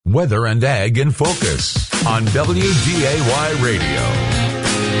Weather and Ag in Focus on WDAY Radio.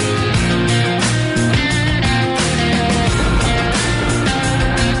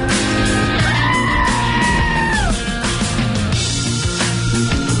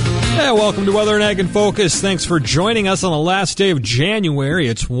 Hey, welcome to Weather and Ag in Focus. Thanks for joining us on the last day of January.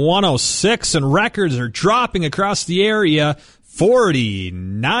 It's 106 and records are dropping across the area.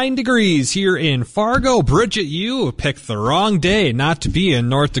 49 degrees here in Fargo. Bridget, you picked the wrong day not to be in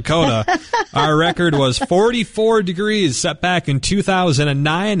North Dakota. Our record was 44 degrees set back in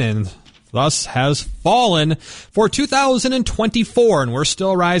 2009 and thus has fallen for 2024. And we're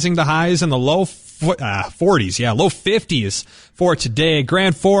still rising to highs in the low 40s, low 50s for today.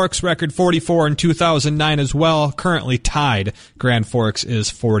 Grand Forks record 44 in 2009 as well. Currently tied. Grand Forks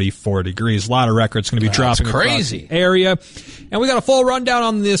is 44 degrees. A lot of records going to be dropping across the area. And we got a full rundown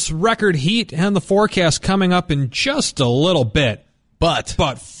on this record heat and the forecast coming up in just a little bit. But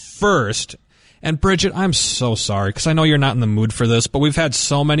first, and Bridget, I'm so sorry because I know you're not in the mood for this, but we've had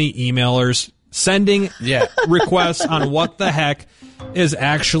so many emailers sending requests on what the heck is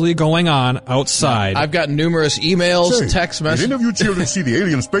actually going on outside. I've got numerous emails, text messages. Did any of you children see the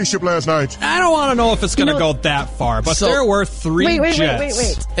alien spaceship last night? I don't want to know if it's going to go that far, but there were three jets.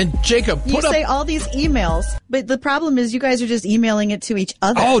 Wait. And Jacob, you say all these emails, but the problem is you guys are just emailing it to each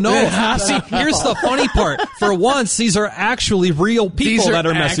other. Oh, no. See, here's the funny part. For once, these are actually real people that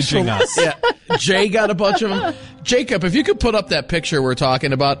are messaging us. Yeah. Jay got a bunch of them. Jacob, if you could put up that picture we're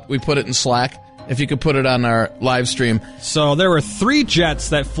talking about, we put it in Slack. If you could put it on our live stream. So there were three jets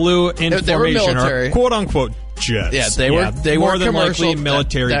that flew in they were formation, military. or quote-unquote jets. Yeah, they were more than commercial. likely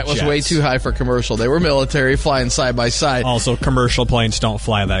military That was jets. way too high for commercial. They were military, flying side by side. Also, commercial planes don't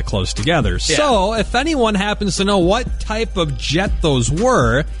fly that close together. Yeah. So if anyone happens to know what type of jet those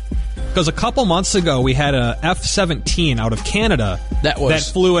were, because a couple months ago we had a F-17 out of Canada that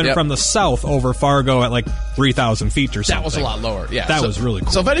flew in from the south over Fargo at like 3,000 feet or something. That was a lot lower. Yeah, that was really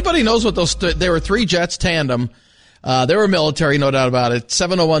cool. So if anybody knows what those, there were three jets tandem. They were military, no doubt about it.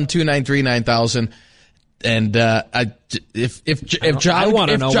 701-293-9000. And if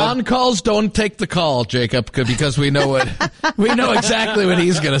John calls, don't take the call, Jacob, because we know exactly what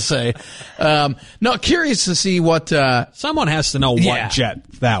he's going to say. No, curious to see what someone has to know what jet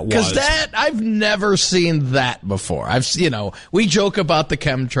that was, because I've never seen that before. We joke about the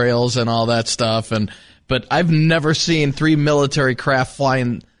chemtrails and all that stuff, but I've never seen three military craft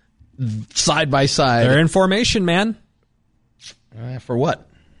flying side by side. They're in formation, man. For what?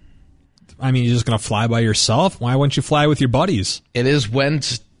 I mean, you're just going to fly by yourself? Why wouldn't you fly with your buddies? It is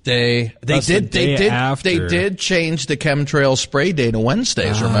Wednesday. They did change the chemtrail spray day to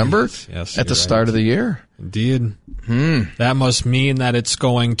Wednesdays, remember? Yes, at the start of the year. Indeed. That must mean that it's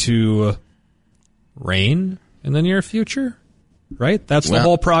going to rain in the near future, right? That's the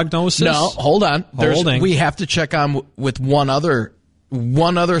whole prognosis? No, hold on. We have to check on with one other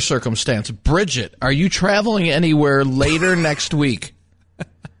circumstance. Bridget, are you traveling anywhere later next week?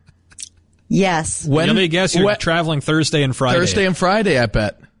 Yes. Let me guess, you're traveling Thursday and Friday. Thursday and Friday, I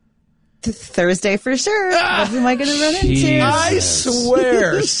bet. Thursday for sure. What am I going to run into? I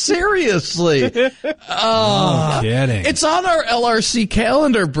swear. Seriously. Oh, kidding. It's on our LRC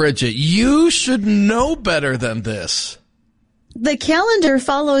calendar, Bridget. You should know better than this. The calendar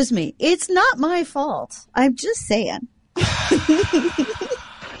follows me. It's not my fault. I'm just saying.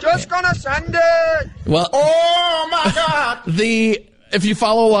 Just gonna send it. Well, oh my God. If you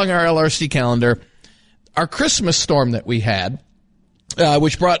follow along our LRC calendar, our Christmas storm that we had,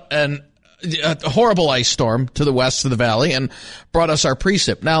 which brought a horrible ice storm to the west of the valley and brought us our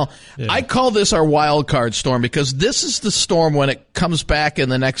precip. Now, I call this our wild card storm because this is the storm when it comes back in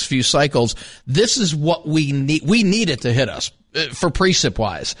the next few cycles. This is what we need. We need it to hit us for precip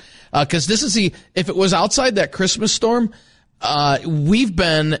wise. Because if it was outside that Christmas storm, we've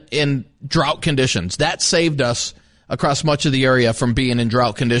been in drought conditions. That saved us across much of the area from being in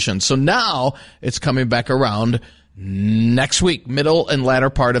drought conditions. So now it's coming back around next week, middle and latter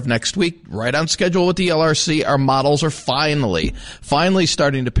part of next week, right on schedule with the LRC. Our models are finally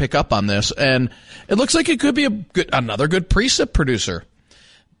starting to pick up on this, and it looks like it could be another good precip producer.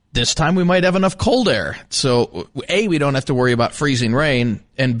 This time we might have enough cold air. So A, we don't have to worry about freezing rain,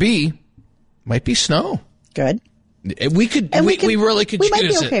 and B, might be snow. Good. We really could We use might be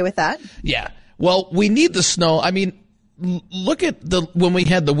it. okay with that. Yeah. Well, we need the snow. I mean, look at when we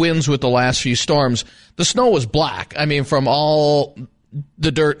had the winds with the last few storms, the snow was black. I mean, from all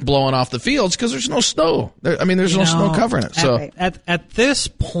the dirt blowing off the fields because there's no snow. There's no snow covering it. So at this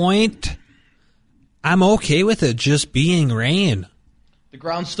point, I'm okay with it just being rain. The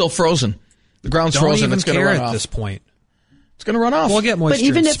ground's still frozen. The ground's frozen. It's going to run off at this point. It's going to run off. We'll get moisture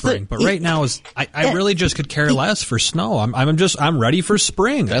even in if spring, but right now I really just could care less for snow. I'm ready for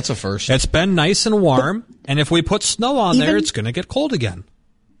spring. That's a first. It's been nice and warm, and if we put snow on there, it's going to get cold again.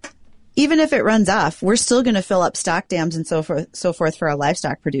 Even if it runs off, we're still going to fill up stock dams and so forth for our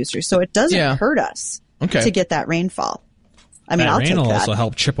livestock producers. So it doesn't hurt us to get that rainfall. I mean, that I'll rain take will that. also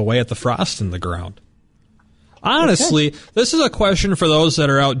help chip away at the frost in the ground. Honestly, this is a question for those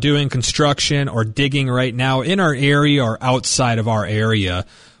that are out doing construction or digging right now in our area or outside of our area.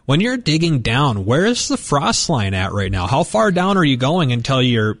 When you're digging down, where is the frost line at right now? How far down are you going until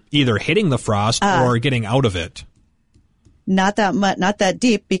you're either hitting the frost or getting out of it? Not that much, not that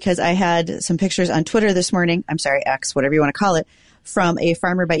deep, because I had some pictures on Twitter this morning. I'm sorry, X, whatever you want to call it, from a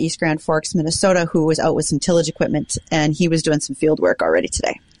farmer by East Grand Forks, Minnesota, who was out with some tillage equipment, and he was doing some field work already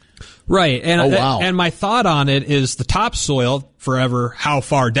today. Right. And, wow. and my thought on it is the topsoil, forever how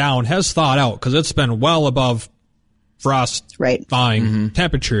far down, has thawed out because it's been well above frost thawing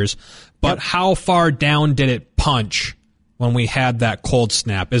temperatures. But how far down did it punch when we had that cold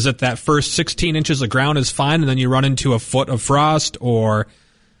snap? Is it that first 16 inches of ground is fine and then you run into a foot of frost? And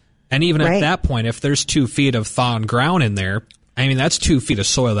even at that point, if there's 2 feet of thawing ground in there, I mean, that's 2 feet of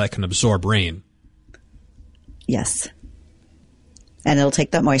soil that can absorb rain. Yes. And it'll take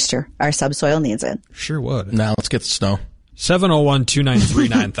that moisture. Our subsoil needs it. Sure would. Now let's get the snow.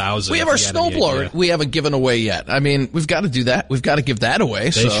 701-293-9000. We have our snowblower. We haven't given away yet. I mean, we've got to do that. We've got to give that away.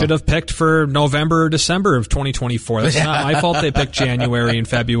 They should have picked for November or December of 2024. That's not my fault. They picked January and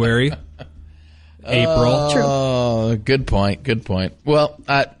February. April. True. Oh, good point. Good point. Well,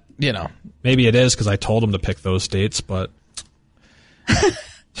 Maybe it is because I told them to pick those dates, but...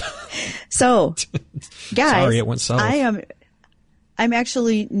 So, guys, sorry, it went south. I'm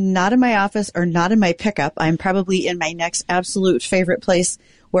actually not in my office or not in my pickup. I'm probably in my next absolute favorite place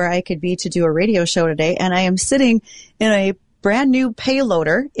where I could be to do a radio show today. And I am sitting in a brand new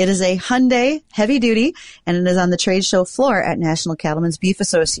payloader. It is a Hyundai heavy duty, and it is on the trade show floor at National Cattlemen's Beef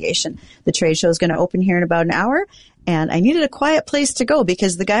Association. The trade show is going to open here in about an hour. And I needed a quiet place to go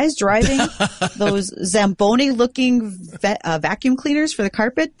because the guys driving those Zamboni-looking vacuum cleaners for the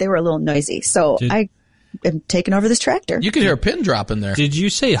carpet, they were a little noisy. So I am taking over this tractor. You could hear a pin drop in there. Did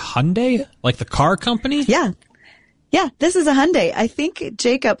you say Hyundai? Like the car company? Yeah. Yeah, this is a Hyundai. I think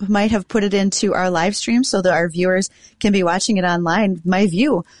Jacob might have put it into our live stream so that our viewers can be watching it online. My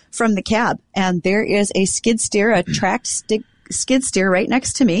view from the cab. And there is a skid steer, a tracked skid steer right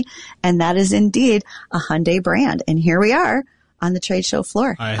next to me, and that is indeed a Hyundai brand. And here we are on the trade show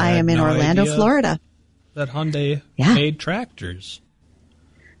floor. I am in Orlando, Florida. That Hyundai made tractors.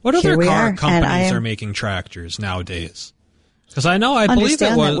 What other car companies are making tractors nowadays? Because I believe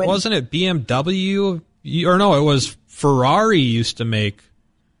it wasn't it BMW, or no, it was Ferrari used to make,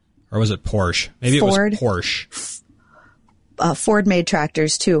 or was it Porsche? Maybe Ford. It was Porsche. Ford made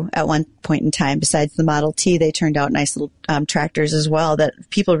tractors too at one point in time. Besides the Model T, they turned out nice little tractors as well that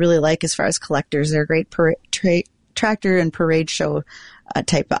people really like as far as collectors. They're great tractor and parade show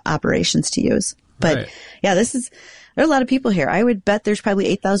type of operations to use. But yeah, there are a lot of people here. I would bet there's probably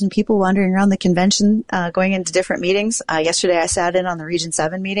 8,000 people wandering around the convention, going into different meetings. Yesterday I sat in on the Region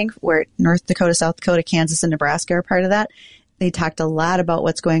 7 meeting where North Dakota, South Dakota, Kansas, and Nebraska are part of that. They talked a lot about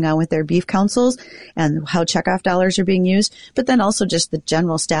what's going on with their beef councils and how checkoff dollars are being used, but then also just the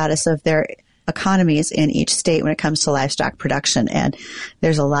general status of their economies in each state when it comes to livestock production. And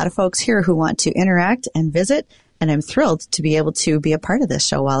there's a lot of folks here who want to interact and visit, and I'm thrilled to be able to be a part of this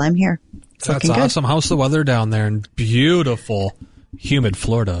show while I'm here. That's awesome. How's the weather down there in beautiful, humid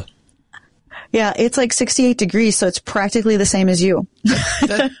Florida? Yeah, it's like 68 degrees, so it's practically the same as you.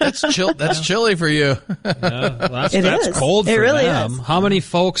 That's chill. That's chilly for you. That's cold for really them. Is. How many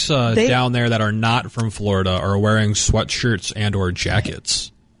folks down there that are not from Florida are wearing sweatshirts and or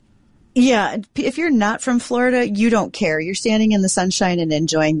jackets? Yeah, if you're not from Florida, you don't care. You're standing in the sunshine and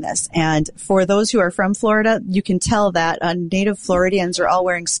enjoying this. And for those who are from Florida, you can tell that native Floridians are all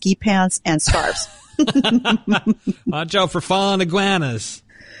wearing ski pants and scarves. Watch out for falling iguanas.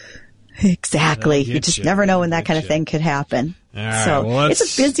 Exactly. You just never know when that kind of thing could happen. Right, so well,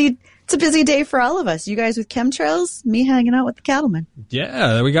 it's a busy day for all of us. You guys with chemtrails, me hanging out with the cattlemen.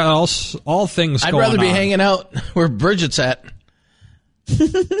 Yeah, we got all things going on. I'd rather be hanging out where Bridget's at.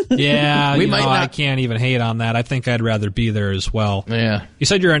 Yeah, I can't even hate on that. I think I'd rather be there as well. Yeah. You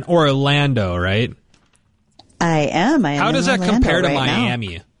said you're in Orlando, right? I am. How does that compare to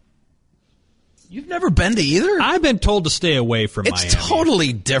Miami? Now. You've never been to either? I've been told to stay away from Miami. It's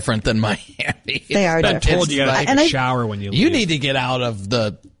totally different than Miami. They are I've been different. told you got to take a shower when you leave. You need to get out of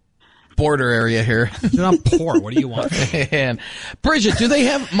the border area here. They're not poor. What do you want? And Bridget,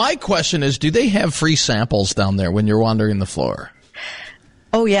 my question is, do they have free samples down there when you're wandering the floor?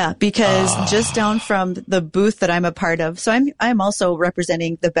 Oh yeah, because just down from the booth that I'm a part of, so I'm also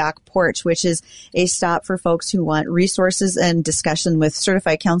representing the Back Porch, which is a stop for folks who want resources and discussion with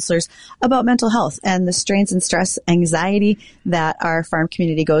certified counselors about mental health and the strains and stress, anxiety that our farm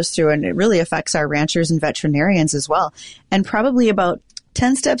community goes through, and it really affects our ranchers and veterinarians as well. And probably about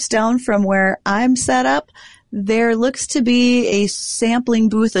 10 steps down from where I'm set up, there looks to be a sampling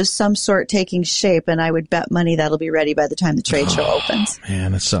booth of some sort taking shape, and I would bet money that'll be ready by the time the trade show opens.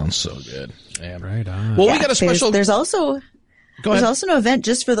 Man, that sounds so good. Man. Right on. Well, we got a special. There's also an event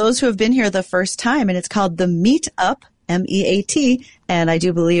just for those who have been here the first time, and it's called the Meet Up, MEAT, and I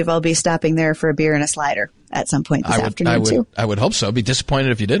do believe I'll be stopping there for a beer and a slider at some point this afternoon too. I would hope so. I'd be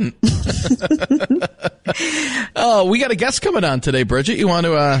disappointed if you didn't. Oh, we got a guest coming on today, Bridget. You want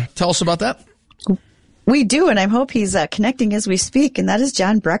to tell us about that? We do, and I hope he's connecting as we speak, and that is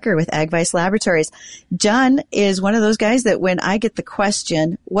John Brecker with AgVice Laboratories. John is one of those guys that when I get the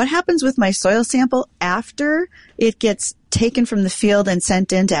question, what happens with my soil sample after it gets taken from the field and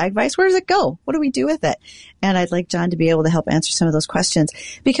sent into AgVice? Where does it go? What do we do with it? And I'd like John to be able to help answer some of those questions,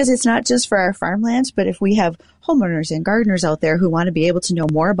 because it's not just for our farmlands, but if we have homeowners and gardeners out there who want to be able to know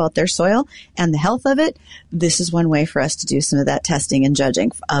more about their soil and the health of it, this is one way for us to do some of that testing and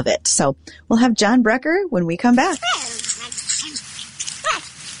judging of it. So we'll have John Brecker when we come back.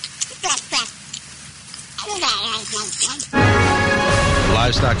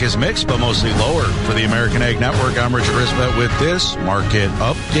 Livestock is mixed, but mostly lower. For the American Ag Network, I'm Richard Risbett with this market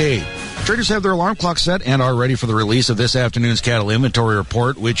update. Traders have their alarm clock set and are ready for the release of this afternoon's cattle inventory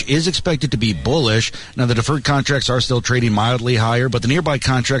report, which is expected to be bullish. Now, the deferred contracts are still trading mildly higher, but the nearby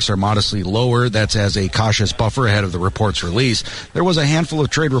contracts are modestly lower. That's as a cautious buffer ahead of the report's release. There was a handful of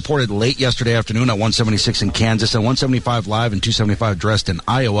trade reported late yesterday afternoon at 176 in Kansas and 175 live and 275 dressed in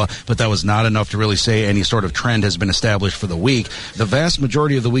Iowa, but that was not enough to really say any sort of trend has been established for the week. The vast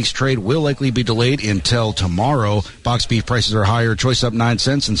majority of the week's trade will likely be delayed until tomorrow. Box beef prices are higher, choice up 9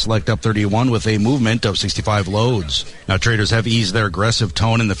 cents and select up 31 with a movement of 65 loads. Now, traders have eased their aggressive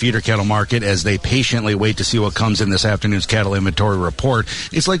tone in the feeder cattle market as they patiently wait to see what comes in this afternoon's cattle inventory report.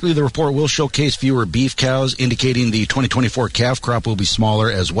 It's likely the report will showcase fewer beef cows, indicating the 2024 calf crop will be smaller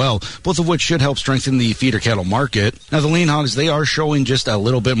as well, both of which should help strengthen the feeder cattle market. Now, the lean hogs, they are showing just a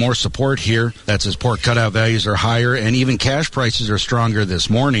little bit more support here. That's as pork cutout values are higher and even cash prices are stronger this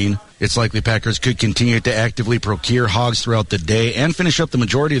morning. It's likely packers could continue to actively procure hogs throughout the day and finish up the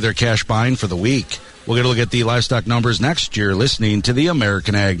majority of their cash buying for the week. We'll get a look at the livestock numbers next year, listening to the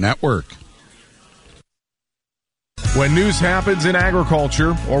American Ag Network. When news happens in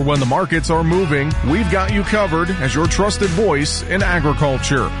agriculture or when the markets are moving, we've got you covered as your trusted voice in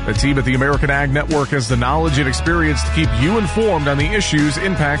agriculture. The team at the American Ag Network has the knowledge and experience to keep you informed on the issues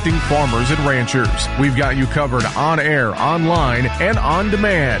impacting farmers and ranchers. We've got you covered on air, online, and on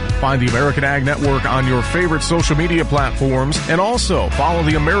demand. Find the American Ag Network on your favorite social media platforms, and also follow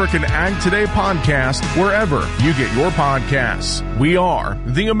the American Ag Today podcast wherever you get your podcasts. We are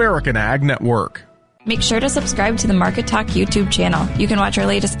the American Ag Network. Make sure to subscribe to the Market Talk YouTube channel. You can watch our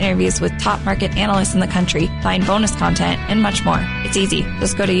latest interviews with top market analysts in the country, find bonus content, and much more. It's easy.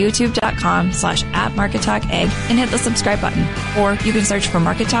 Just go to youtube.com/@MarketTalkAg and hit the subscribe button. Or you can search for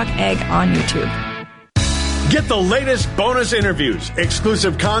Market Talk Ag on YouTube. Get the latest bonus interviews,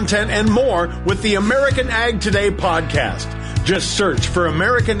 exclusive content, and more with the American Ag Today podcast. Just search for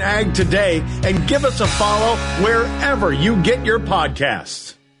American Ag Today and give us a follow wherever you get your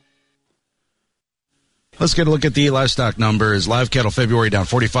podcasts. Let's get a look at the livestock numbers. Live cattle February down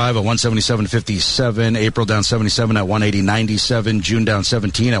 45 at 177.57. April down 77 at 180.97. June down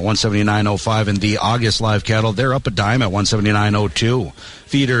 17 at 179.05. And the August live cattle, they're up a dime at 179.02.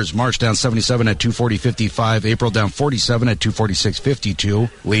 Feeders, March down 77 at 240.55. April down 47 at 246.52.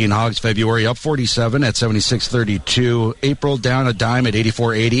 Lean hogs, February up 47 at 76.32. April down a dime at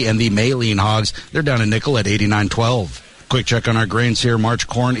 84.80. And the May lean hogs, they're down a nickel at 89.12. Quick check on our grains here. March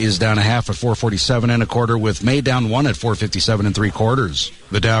corn is down a half at 447 1/4, with May down 1 at 457 3/4.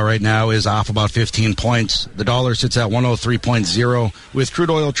 The Dow right now is off about 15 points. The dollar sits at 103.0, with crude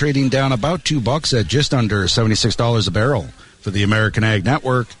oil trading down about $2 at just under $76 a barrel. For the American Ag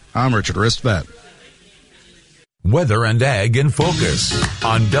Network, I'm Richard Risbett. Weather and Ag in Focus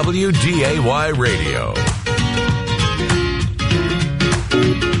on WDAY Radio.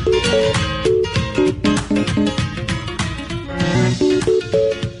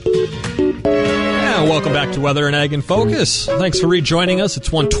 Welcome back to Weather and Ag in Focus. Thanks for rejoining us. It's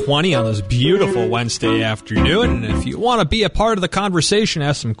 1:20 on this beautiful Wednesday afternoon. And if you want to be a part of the conversation,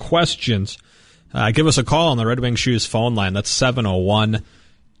 ask some questions, give us a call on the Red Wing Shoes phone line. That's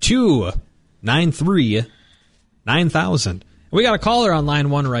 701-293-9000. We got a caller on line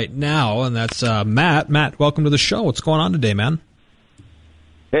 1 right now, and that's Matt. Matt, welcome to the show. What's going on today, man?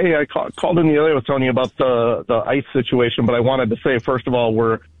 Hey, I called in the other day. I was telling you about the ice situation, but I wanted to say, first of all,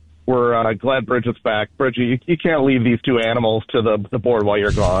 we're glad Bridget's back. Bridget, you can't leave these two animals to the board while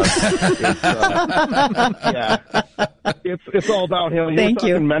you're gone. It's all downhill. You were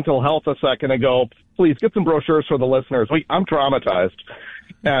talking mental health a second ago. Please get some brochures for the listeners. I'm traumatized,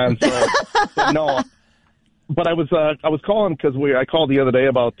 and so no. But I was calling because I called the other day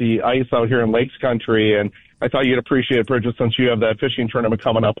about the ice out here in Lakes Country, and I thought you'd appreciate it, Bridget, since you have that fishing tournament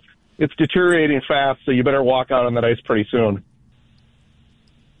coming up. It's deteriorating fast, so you better walk out on that ice pretty soon.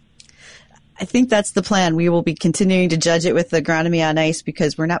 I think that's the plan. We will be continuing to judge it with agronomy on ice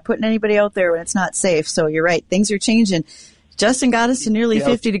because we're not putting anybody out there when it's not safe. So you're right. Things are changing. Justin got us to nearly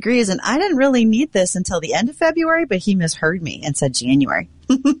 50 degrees, and I didn't really need this until the end of February, but he misheard me and said January.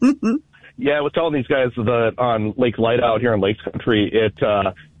 Yeah, I was telling these guys that on Lake Light out here in Lakes Country,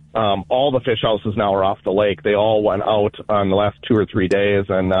 all the fish houses now are off the lake. They all went out on the last 2 or 3 days,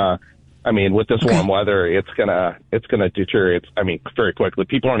 and with this warm weather, it's gonna deteriorate. Very quickly.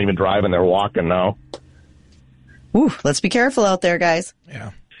 People aren't even driving; they're walking now. Ooh, let's be careful out there, guys. Yeah.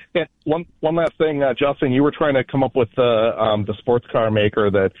 And one last thing, Justin, you were trying to come up with the sports car maker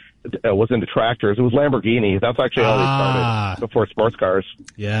that was into tractors. It was Lamborghini. That's actually how they started before sports cars.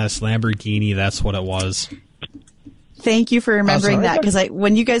 Yes, Lamborghini. That's what it was. Thank you for remembering that, because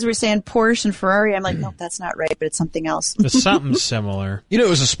when you guys were saying Porsche and Ferrari, I'm like, nope, that's not right, but it's something else. It's something similar. It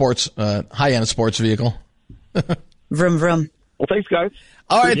was a sports, high-end sports vehicle. Vroom, vroom. Well, thanks, guys.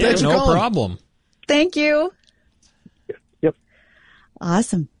 All right, thanks for calling. No problem. Thank you. Yep.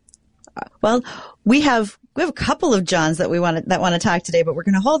 Awesome. Well, we have a couple of Johns that want to talk today, but we're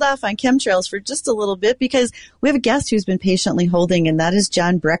going to hold off on chemtrails for just a little bit because we have a guest who's been patiently holding, and that is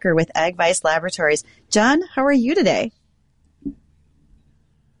John Brecker with AgVice Laboratories. John, how are you today?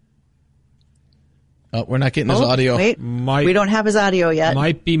 Oh, we're not getting his audio. Wait, we don't have his audio yet.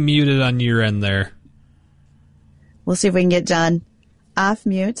 Might be muted on your end there. We'll see if we can get John off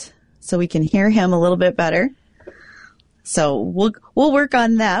mute so we can hear him a little bit better. So we'll work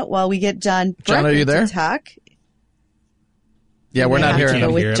on that while we get John Brecker. John, are you there? To talk. Yeah, we're not hearing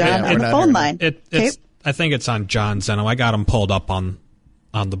him. With John on the phone line. I think it's on John's end. I got him pulled up on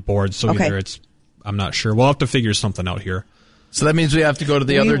the board, so either I'm not sure. We'll have to figure something out here. So that means we have to go to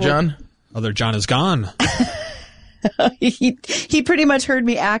the other John? Other John is gone. He pretty much heard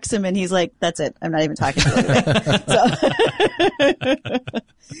me ax him, and he's like, that's it. I'm not even talking to him.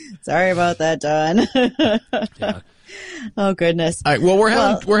 Sorry about that, John. Yeah. Oh, goodness. All right. Well,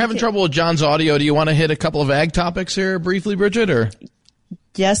 we're having trouble with John's audio. Do you want to hit a couple of ag topics here briefly, Bridget? Or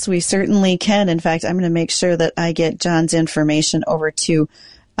yes, we certainly can. In fact, I'm going to make sure that I get John's information over to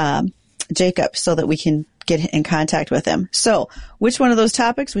Jacob so that we can get in contact with him. So which one of those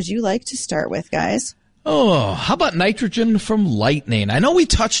topics would you like to start with, guys? Oh, how about nitrogen from lightning? I know we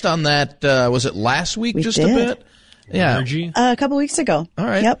touched on that, was it last week? We just did. A bit? Yeah. Energy? A couple weeks ago. All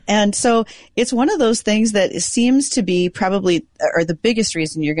right. Yep. And so it's one of those things that seems to be probably, or the biggest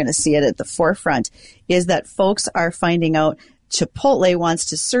reason you're going to see it at the forefront is that folks are finding out Chipotle wants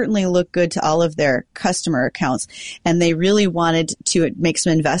to certainly look good to all of their customer accounts. And they really wanted to make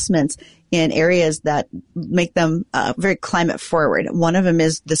some investments in areas that make them very climate forward. One of them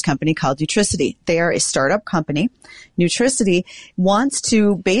is this company called Nutricity. They are a startup company. Nutricity wants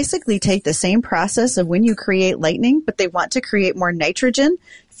to basically take the same process of when you create lightning, but they want to create more nitrogen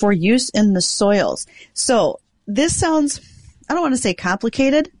for use in the soils. So this sounds, I don't want to say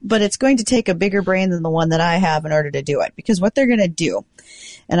complicated, but it's going to take a bigger brain than the one that I have in order to do it. Because what they're going to do,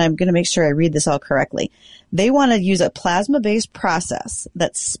 and I'm going to make sure I read this all correctly, they want to use a plasma-based process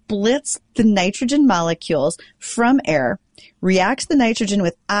that splits the nitrogen molecules from air, reacts the nitrogen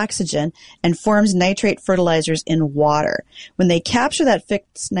with oxygen, and forms nitrate fertilizers in water. When they capture that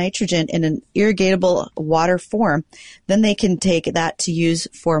fixed nitrogen in an irrigatable water form, then they can take that to use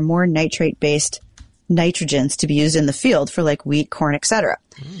for more nitrate-based nitrogens to be used in the field for like wheat, corn, etc.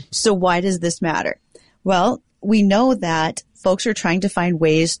 So why does this matter? Well, we know that folks are trying to find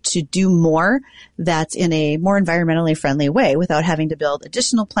ways to do more that's in a more environmentally friendly way without having to build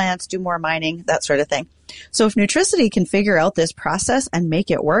additional plants, do more mining, that sort of thing. So if Nutricity can figure out this process and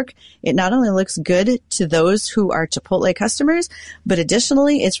make it work, it not only looks good to those who are Chipotle customers, but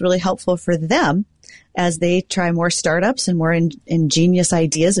additionally, it's really helpful for them as they try more startups and more ingenious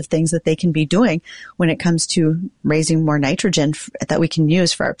ideas of things that they can be doing when it comes to raising more nitrogen that we can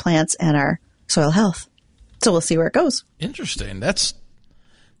use for our plants and our soil health. So we'll see where it goes. Interesting. That's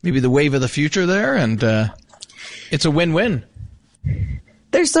maybe the wave of the future there, and it's a win-win.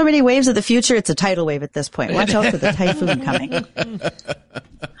 There's so many waves of the future, it's a tidal wave at this point. Watch out for the typhoon coming.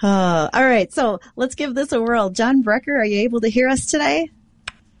 All right, so let's give this a whirl. John Brecker, are you able to hear us today?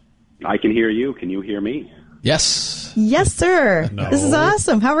 I can hear you. Can you hear me? Yes. Yes, sir. No. This is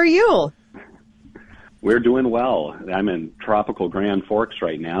awesome. How are you? We're doing well. I'm in tropical Grand Forks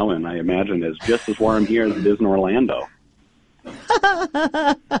right now, and I imagine it's just as warm here as it is in Orlando.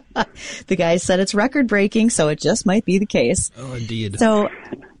 The guy said it's record-breaking, so it just might be the case. Oh, indeed. So,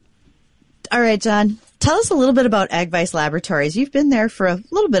 all right, John, tell us a little bit about AgVice Laboratories. You've been there for a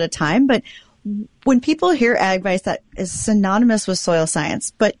little bit of time, but when people hear AgVice, that is synonymous with soil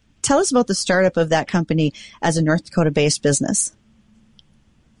science. But tell us about the startup of that company as a North Dakota-based business.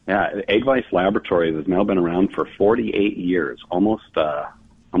 Yeah, AgVice Laboratories has now been around for 48 years, almost a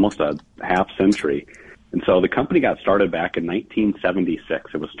half century. And so the company got started back in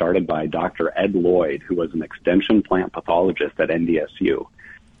 1976. It was started by Dr. Ed Lloyd, who was an extension plant pathologist at NDSU.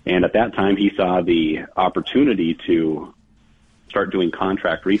 And at that time, he saw the opportunity to start doing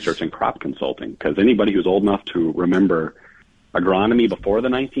contract research and crop consulting, because anybody who's old enough to remember agronomy before the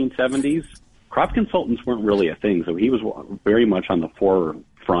 1970s, crop consultants weren't really a thing. So he was very much on the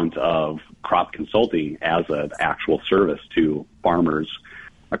forefront of crop consulting as an actual service to farmers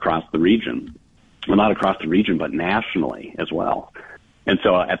across the region. Well, not across the region, but nationally as well. And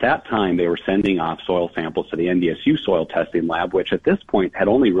so at that time, they were sending off soil samples to the NDSU soil testing lab, which at this point had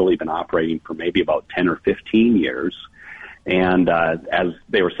only really been operating for maybe about 10 or 15 years. And as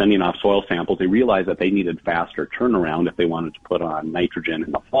they were sending off soil samples, they realized that they needed faster turnaround if they wanted to put on nitrogen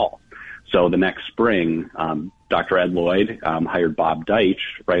in the fall. So the next spring, Dr. Ed Lloyd hired Bob Deitch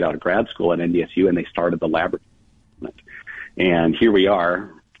right out of grad school at NDSU, and they started the laboratory. And here we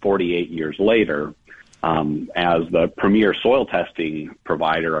are, 48 years later, as the premier soil testing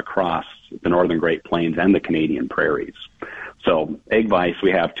provider across the Northern Great Plains and the Canadian prairies. So AgVice, we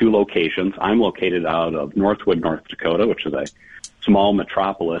have two locations. I'm located out of Northwood, North Dakota, which is a small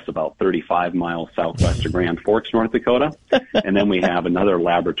metropolis about 35 miles southwest of Grand Forks, North Dakota. And then we have another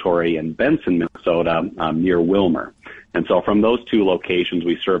laboratory in Benson, Minnesota, near Wilmer. And so from those two locations,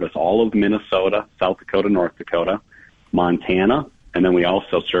 we service all of Minnesota, South Dakota, North Dakota, Montana, and then we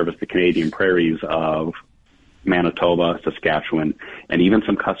also service the Canadian prairies of Manitoba, Saskatchewan, and even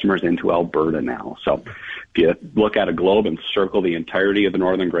some customers into Alberta now. So if you look at a globe and circle the entirety of the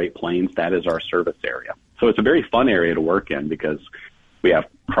Northern Great Plains, that is our service area. So it's a very fun area to work in because we have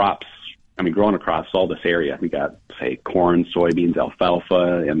crops, growing across all this area. We got, say, corn, soybeans,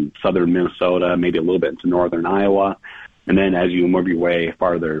 alfalfa in southern Minnesota, maybe a little bit into northern Iowa. And then as you move your way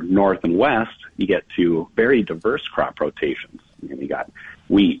farther north and west, you get to very diverse crop rotations. We got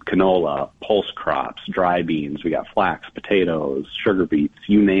wheat, canola, pulse crops, dry beans. We got flax, potatoes, sugar beets,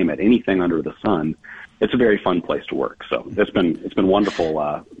 you name it, anything under the sun. It's a very fun place to work. So it's been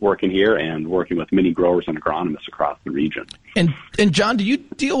wonderful working here and working with many growers and agronomists across the region. And John, do you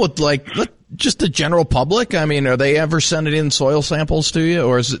deal with just the general public? Are they ever sending in soil samples to you,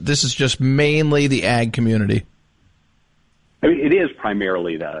 or this is just mainly the ag community? It is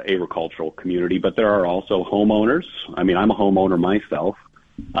primarily the agricultural community, but there are also homeowners. I'm a homeowner myself,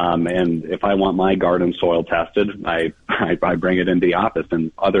 and if I want my garden soil tested, I bring it into the office,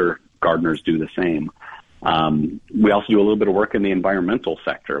 and other gardeners do the same. We also do a little bit of work in the environmental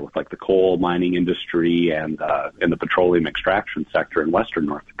sector with the coal mining industry and in the petroleum extraction sector in western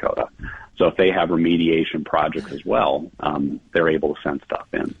North Dakota. So if they have remediation projects as well, they're able to send stuff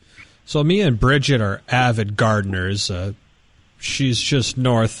in. So me and Bridget are avid gardeners. She's just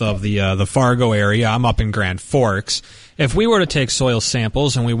north of the Fargo area. I'm up in Grand Forks. If we were to take soil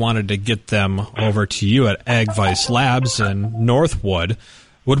samples and we wanted to get them over to you at AgVice Labs in Northwood,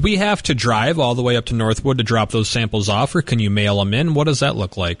 would we have to drive all the way up to Northwood to drop those samples off, or can you mail them in? What does that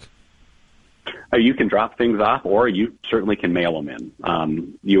look like? You can drop things off, or you certainly can mail them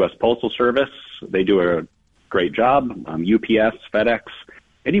in. U.S. Postal Service, they do a great job. UPS, FedEx,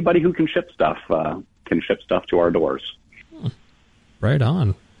 anybody who can ship stuff to our doors. Right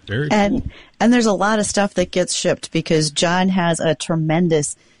on. Very cool. And there's a lot of stuff that gets shipped because John has a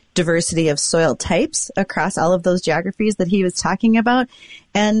tremendous diversity of soil types across all of those geographies that he was talking about,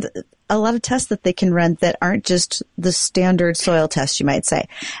 and a lot of tests that they can run that aren't just the standard soil tests, you might say.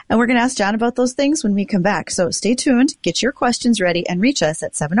 And we're going to ask John about those things when we come back. So stay tuned, get your questions ready, and reach us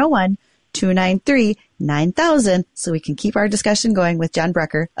at 701-293-9000 so we can keep our discussion going with John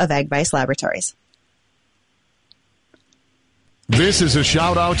Brecker of AgVice Laboratories. This is a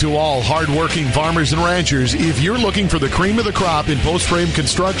shout out to all hardworking farmers and ranchers. If you're looking for the cream of the crop in post-frame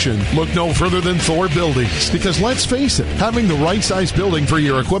construction, look no further than Thor Buildings. Because let's face it, having the right size building for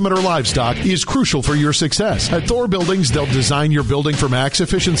your equipment or livestock is crucial for your success. At Thor Buildings, they'll design your building for max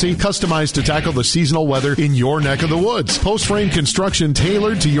efficiency, customized to tackle the seasonal weather in your neck of the woods. Post-frame construction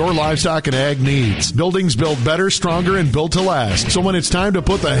tailored to your livestock and ag needs. Buildings built better, stronger, and built to last. So when it's time to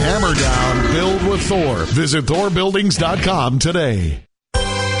put the hammer down, build with Thor. Visit ThorBuildings.com today. Raising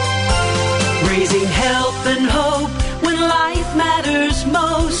health and hope when life matters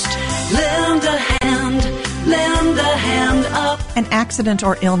most. Lend a hand up. An accident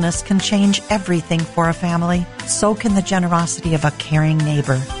or illness can change everything for a family. So can the generosity of a caring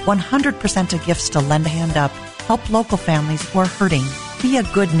neighbor. 100% of gifts to Lend a Hand Up help local families who are hurting. Be a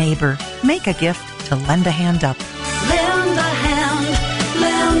good neighbor. Make a gift to Lend a Hand Up. Lend a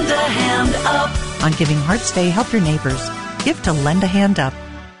hand up. On Giving Hearts Day, help your neighbors. Give to Lend a Hand Up.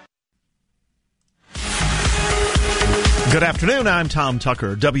 Good afternoon, I'm Tom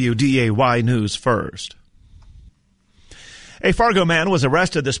Tucker, WDAY News First. A Fargo man was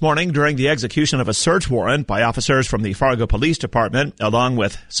arrested this morning during the execution of a search warrant by officers from the Fargo Police Department, along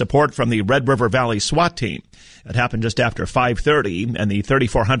with support from the Red River Valley SWAT team. It happened just after 5:30 in the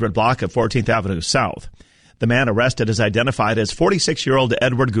 3400 block of 14th Avenue South. The man arrested is identified as 46-year-old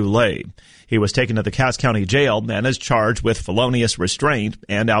Edward Goulet. He was taken to the Cass County Jail and is charged with felonious restraint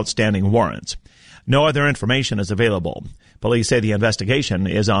and outstanding warrants. No other information is available. Police say the investigation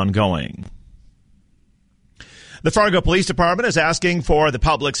is ongoing. The Fargo Police Department is asking for the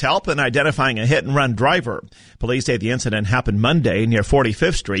public's help in identifying a hit-and-run driver. Police say the incident happened Monday near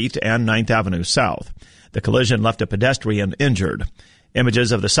 45th Street and 9th Avenue South. The collision left a pedestrian injured.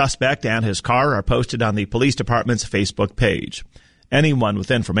 Images of the suspect and his car are posted on the police department's Facebook page. Anyone with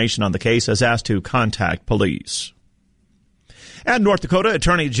information on the case is asked to contact police. And North Dakota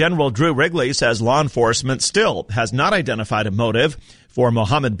Attorney General Drew Wrigley says law enforcement still has not identified a motive for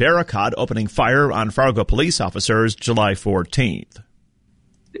Mohammed Barakat opening fire on Fargo police officers July 14th.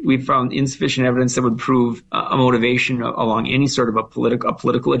 We've found insufficient evidence that would prove a motivation along any sort of a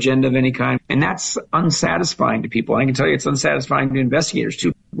political agenda of any kind. And that's unsatisfying to people. I can tell you it's unsatisfying to investigators,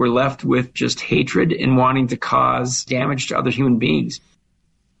 too. We're left with just hatred and wanting to cause damage to other human beings.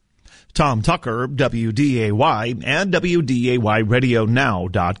 Tom Tucker, WDAY, and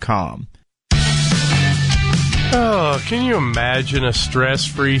WDAYRadioNow.com. Oh, can you imagine a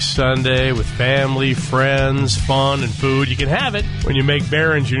stress-free Sunday with family, friends, fun, and food? You can have it when you make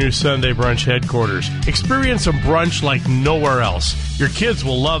Barron's your new Sunday brunch headquarters. Experience a brunch like nowhere else. Your kids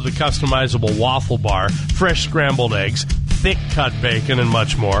will love the customizable waffle bar, fresh scrambled eggs, thick-cut bacon, and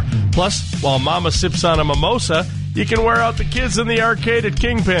much more. Plus, while Mama sips on a mimosa, you can wear out the kids in the arcade at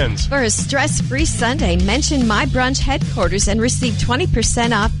Kingpins. For a stress-free Sunday, mention My Brunch Headquarters and receive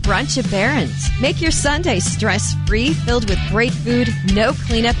 20% off brunch at Barron's. Make your Sunday stress-free, filled with great food, no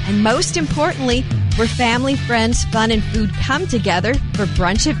cleanup, and most importantly, where family, friends, fun, and food come together for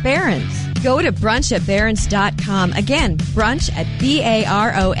brunch at Barron's. Go to brunchatbarons.com. Again, brunch at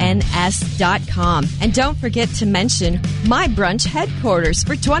BARONS.com. And don't forget to mention My Brunch Headquarters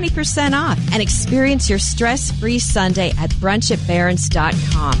for 20% off and experience your stress-free Sunday at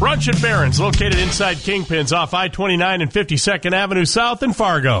brunchatbarons.com. Brunch at Barron's, located inside Kingpins off I-29 and 52nd Avenue South in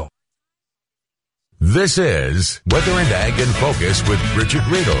Fargo. This is Weather and Ag in Focus with Bridget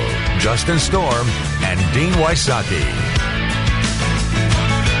Riedel, Justin Storm, and Dean Wysocki.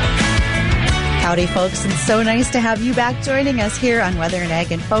 Howdy, folks, and so nice to have you back joining us here on Weather and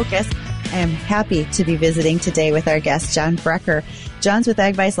Ag in Focus. I am happy to be visiting today with our guest, John Brecher. John's with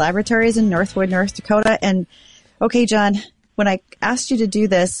AgVice Laboratories in Northwood, North Dakota. And, okay, John, when I asked you to do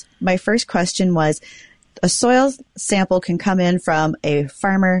this, my first question was, a soil sample can come in from a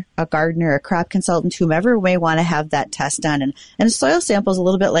farmer, a gardener, a crop consultant, whomever may want to have that test done. And a soil sample is a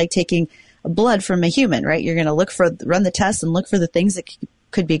little bit like taking blood from a human, right? You're going to run the test and look for the things that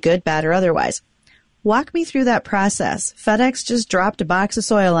could be good, bad, or otherwise. Walk me through that process. FedEx just dropped a box of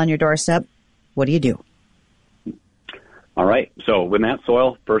soil on your doorstep. What do you do? All right. So when that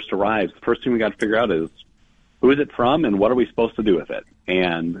soil first arrives, the first thing we got to figure out is who is it from and what are we supposed to do with it?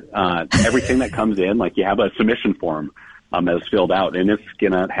 And everything that comes in, like you have a submission form that is filled out, and it's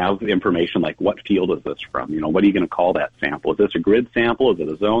going to have information like what field is this from? You know, what are you going to call that sample? Is this a grid sample? Is it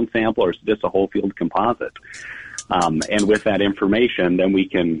a zone sample? Or is this a whole field composite? And with that information, then we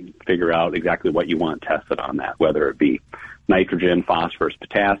can figure out exactly what you want tested on that, whether it be nitrogen, phosphorus,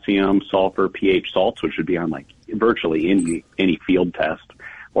 potassium, sulfur, pH salts, which would be on like virtually any field test,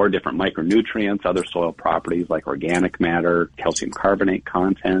 or different micronutrients, other soil properties like organic matter, calcium carbonate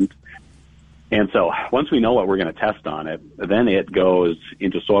content. And so once we know what we're going to test on it, then it goes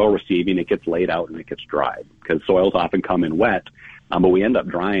into soil receiving, it gets laid out, and it gets dried, because soils often come in wet, but we end up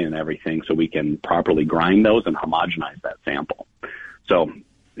drying everything so we can properly grind those and homogenize that sample. So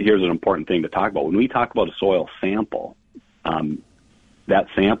here's an important thing to talk about. When we talk about a soil sample, that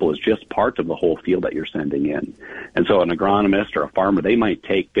sample is just part of the whole field that you're sending in. And so an agronomist or a farmer, they might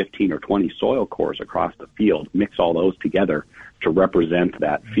take 15 or 20 soil cores across the field, mix all those together to represent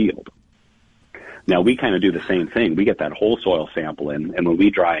that field. Now, we kind of do the same thing. We get that whole soil sample in, and when we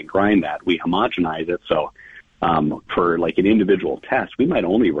dry and grind that, we homogenize it. So for like an individual test, we might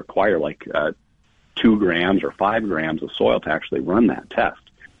only require 2 grams or 5 grams of soil to actually run that test.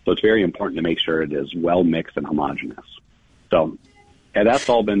 So it's very important to make sure it is well mixed and homogeneous. So that's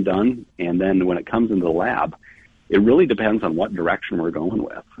all been done. And then when it comes into the lab, it really depends on what direction we're going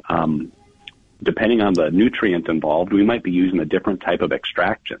with. Depending on the nutrient involved, we might be using a different type of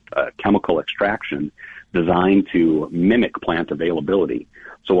extraction, chemical extraction, designed to mimic plant availability.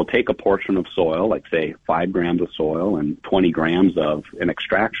 So we'll take a portion of soil, like say 5 grams of soil and 20 grams of an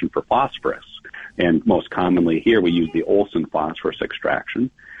extraction for phosphorus. And most commonly here, we use the Olsen phosphorus extraction.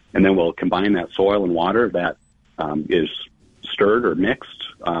 And then we'll combine that soil and water that is stirred or mixed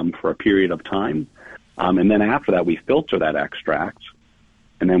for a period of time. And then after that, we filter that extract.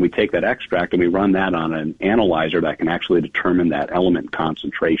 And then we take that extract and we run that on an analyzer that can actually determine that element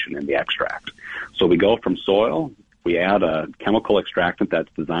concentration in the extract. So we go from soil, we add a chemical extractant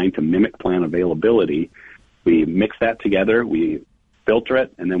that's designed to mimic plant availability. We mix that together, we filter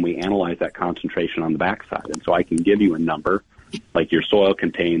it, and then we analyze that concentration on the backside. And so I can give you a number, like your soil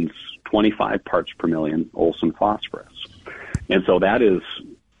contains 25 parts per million Olsen phosphorus. And so that is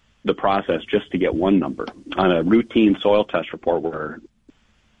the process just to get one number. On a routine soil test report where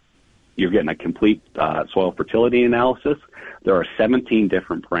you're getting a complete soil fertility analysis, there are 17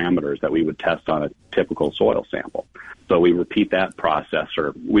 different parameters that we would test on a typical soil sample. So we repeat that process,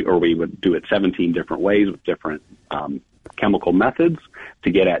 or we would do it 17 different ways with different chemical methods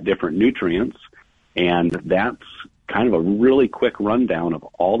to get at different nutrients. And that's kind of a really quick rundown of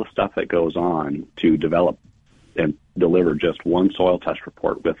all the stuff that goes on to develop and deliver just one soil test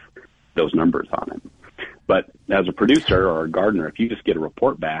report with those numbers on it. But as a producer or a gardener, if you just get a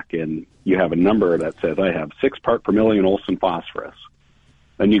report back and you have a number that says, I have 6 part per million Olsen phosphorus,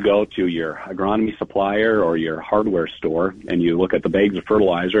 then you go to your agronomy supplier or your hardware store and you look at the bags of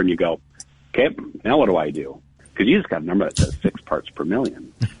fertilizer and you go, okay, now what do I do? Because you just got a number that says 6 parts per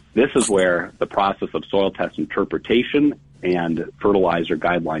million. This is where the process of soil test interpretation and fertilizer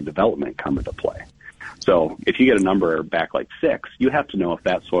guideline development come into play. So if you get a number back like 6, you have to know if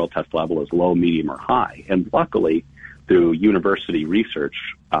that soil test level is low, medium, or high. And luckily, through university research,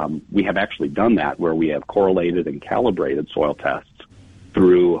 we have actually done that where we have correlated and calibrated soil tests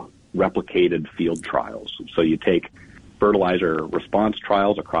through replicated field trials. So you take fertilizer response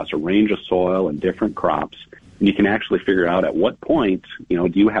trials across a range of soil and different crops, and you can actually figure out at what point,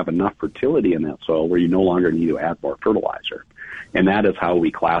 do you have enough fertility in that soil where you no longer need to add more fertilizer. And that is how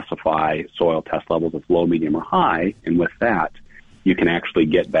we classify soil test levels as low, medium, or high. And with that, you can actually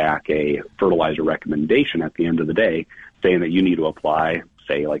get back a fertilizer recommendation at the end of the day saying that you need to apply,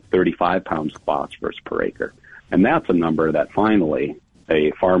 say, like 35 pounds of phosphorus per acre. And that's a number that finally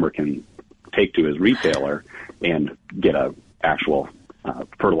a farmer can take to his retailer and get a actual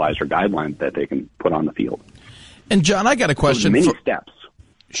fertilizer guideline that they can put on the field. And John, I got a question. Many steps.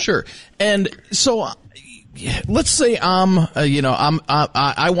 Sure. And so let's say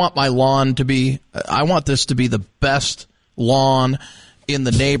I want my lawn to be, I want this to be the best lawn in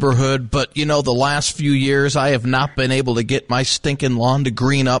the neighborhood, but the last few years I have not been able to get my stinking lawn to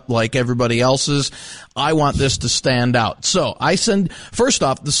green up like everybody else's. I want this to stand out. So I send, first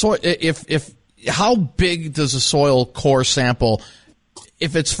off, the soil, how big does a soil core sample,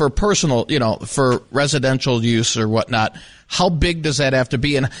 if it's for personal, for residential use or whatnot, how big does that have to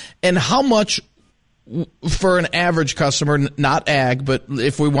be? And how much for an average customer, not ag, but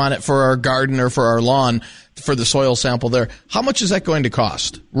if we want it for our garden or for our lawn, for the soil sample there, how much is that going to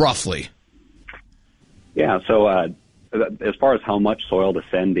cost, roughly? Yeah, so as far as how much soil to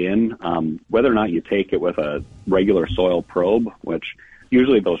send in, whether or not you take it with a regular soil probe, which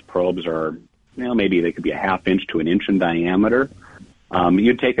usually those probes are, maybe they could be a half inch to an inch in diameter.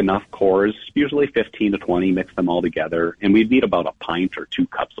 You'd take enough cores, usually 15 to 20, mix them all together, and we'd need about a pint or 2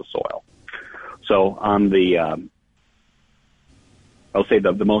 cups of soil. So on the, I'll say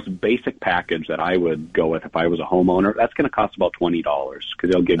the most basic package that I would go with if I was a homeowner, that's going to cost about $20 because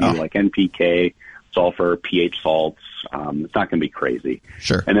they'll give you like NPK, sulfur, pH salts. It's not going to be crazy.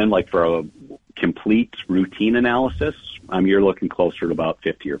 Sure. And then like for a complete routine analysis, you're looking closer to about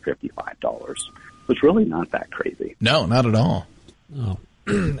 $50 or $55. It's really not that crazy. No, not at all. Oh.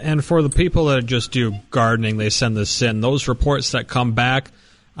 And for the people that just do gardening, they send this in. Those reports that come back,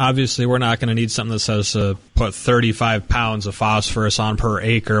 obviously we're not going to need something that says put 35 pounds of phosphorus on per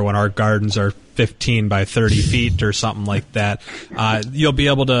acre when our gardens are 15 by 30 feet or something like that. You'll be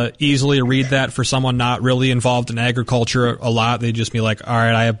able to easily read that for someone not really involved in agriculture a lot. They just be like, all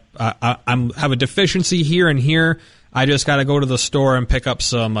right, I have a deficiency here and here. I just got to go to the store and pick up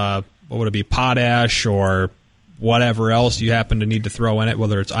some, what would it be, potash or whatever else you happen to need to throw in it,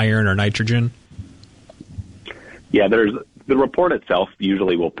 whether it's iron or nitrogen? Yeah, the report itself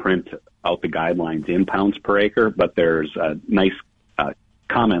usually will print out the guidelines in pounds per acre, but there's a nice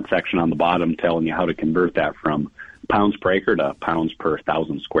comment section on the bottom telling you how to convert that from pounds per acre to pounds per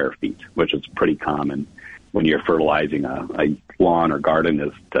 1,000 square feet, which is pretty common when you're fertilizing a lawn or garden,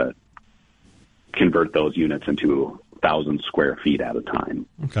 is to convert those units into 1,000 square feet at a time.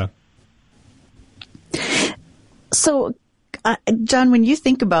 Okay. So, John, when you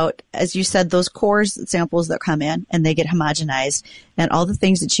think about, as you said, those core samples that come in and they get homogenized and all the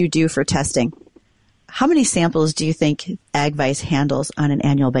things that you do for testing, how many samples do you think AgVice handles on an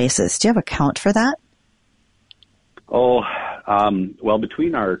annual basis? Do you have a count for that? Well,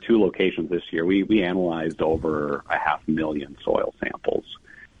 between our two locations this year, we analyzed over 500,000 soil samples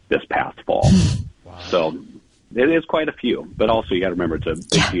this past fall. Wow. So it is quite a few, but also you got to remember it's a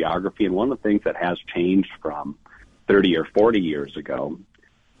big geography. And one of the things that has changed from 30 or 40 years ago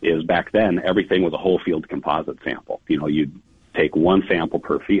is back then everything was a whole field composite sample. You'd take one sample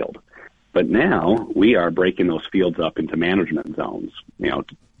per field. But now we are breaking those fields up into management zones,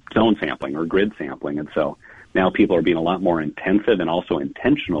 zone sampling or grid sampling. And so now people are being a lot more intensive and also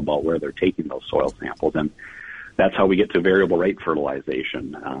intentional about where they're taking those soil samples. And that's how we get to variable rate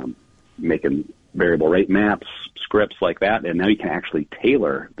fertilization, making variable rate maps, scripts like that. And now you can actually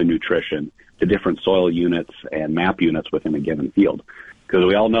tailor the nutrition to different soil units and map units within a given field. Because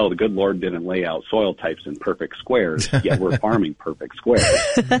we all know the good Lord didn't lay out soil types in perfect squares, yet we're farming perfect squares.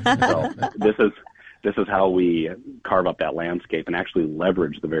 So this is how we carve up that landscape and actually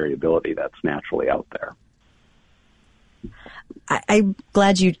leverage the variability that's naturally out there. I'm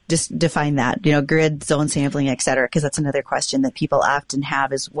glad you just defined that, grid, zone sampling, et cetera, because that's another question that people often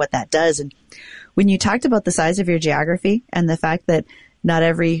have is what that does. And when you talked about the size of your geography and the fact that not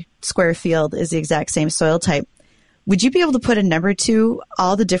every square field is the exact same soil type, would you be able to put a number to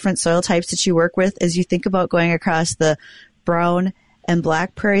all the different soil types that you work with as you think about going across the brown and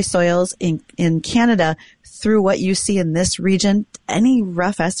black prairie soils in Canada through what you see in this region? Any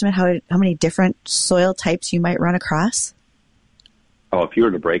rough estimate how many different soil types you might run across? Oh, if you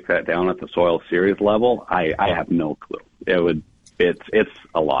were to break that down at the soil series level, I have no clue. It's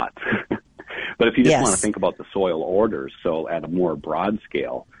a lot. But if you just want to think about the soil orders, so at a more broad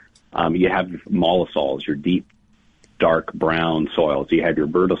scale, you have mollisols, your deep, dark brown soils. You have your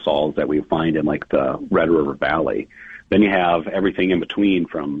vertisols that we find in like the Red River Valley. Then you have everything in between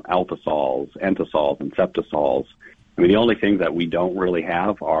from altisols, entisols, and septisols. I mean, the only things that we don't really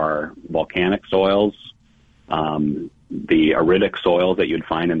have are volcanic soils, the aeritic soils that you'd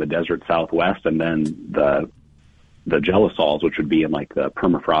find in the desert Southwest, and then the gelisols, which would be in like the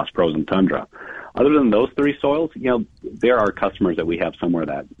permafrost frozen tundra. Other than those three soils, there are customers that we have somewhere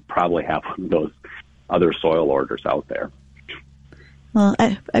that probably have one of those other soil orders out there. Well,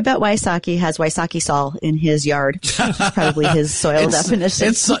 I bet Wysocki has Wysocki sol in his yard. It's probably his soil definition.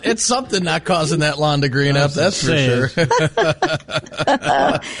 It's something not causing that lawn to green up, that's for sure. Hey,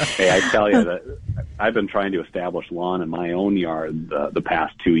 I tell you that I've been trying to establish lawn in my own yard the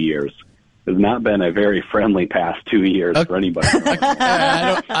past 2 years. It's not been a very friendly past 2 years for anybody.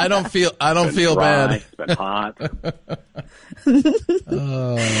 I don't feel dry, bad. It's been hot.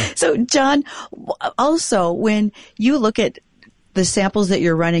 So, John, also, when you look at the samples that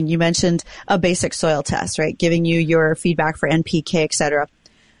you're running, you mentioned a basic soil test, right? Giving you your feedback for NPK, et cetera.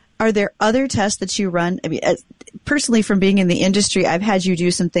 Are there other tests that you run? I mean, personally, from being in the industry, I've had you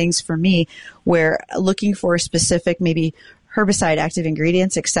do some things for me where looking for specific, maybe herbicide active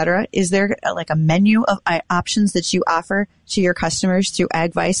ingredients, et cetera. Is there like a menu of options that you offer to your customers through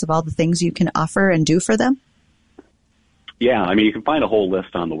AgVice of all the things you can offer and do for them? Yeah, I mean, you can find a whole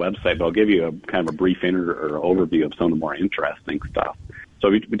list on the website, but I'll give you a kind of a brief overview of some of the more interesting stuff. So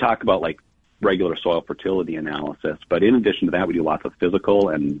we talk about like regular soil fertility analysis, but in addition to that, we do lots of physical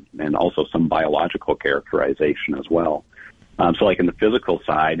and also some biological characterization as well. So like in the physical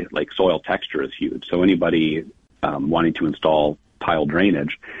side, like soil texture is huge. So anybody wanting to install tile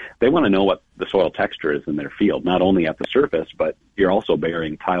drainage, they want to know what the soil texture is in their field, not only at the surface, but you're also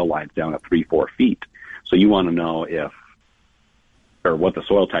burying tile lines down at 3-4 feet. So you want to know if or what the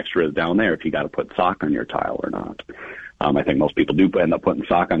soil texture is down there if you got to put sock on your tile or not. I think most people do end up putting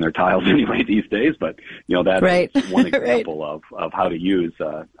sock on their tiles anyway these days, but that is one example of how to use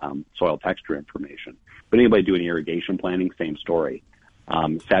soil texture information. But anybody doing irrigation planning, same story.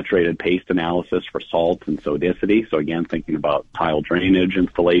 Saturated paste analysis for salts and sodicity. So again, thinking about tile drainage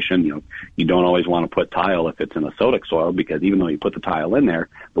installation, you don't always want to put tile if it's in a sodic soil, because even though you put the tile in there,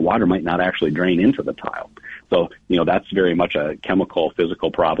 the water might not actually drain into the tile. So, that's very much a chemical,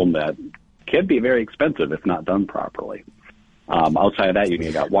 physical problem that can be very expensive if not done properly. Outside of that,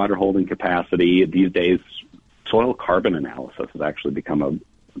 you got water holding capacity. These days, soil carbon analysis has actually become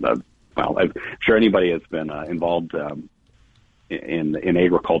I'm sure anybody has been involved in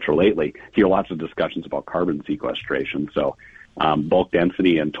agriculture lately, hear lots of discussions about carbon sequestration. So bulk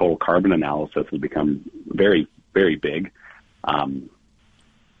density and total carbon analysis has become very, very big.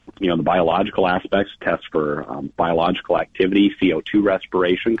 The biological aspects test for biological activity, CO2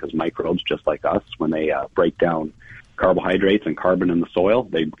 respiration, because microbes, just like us, when they break down carbohydrates and carbon in the soil,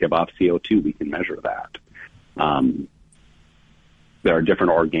 they give off CO2. We can measure that. There are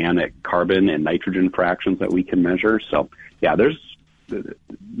different organic carbon and nitrogen fractions that we can measure. So, there's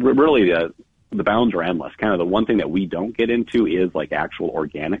really the bounds are endless. Kind of the one thing that we don't get into is like actual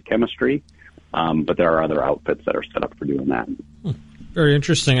organic chemistry, but there are other outfits that are set up for doing that. Very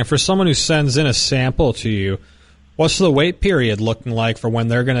interesting. And for someone who sends in a sample to you, what's the wait period looking like for when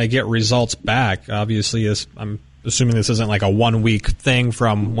they're going to get results back? Obviously, I'm assuming this isn't like a 1 week thing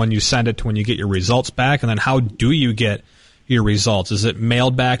from when you send it to when you get your results back. And then how do you get your results? Is it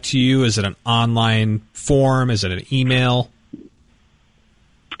mailed back to you? Is it an online form? Is it an email?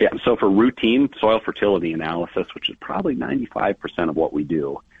 Yeah, so for routine soil fertility analysis, which is probably 95% of what we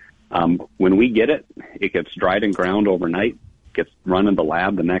do, when we get it, it gets dried and ground overnight, gets run in the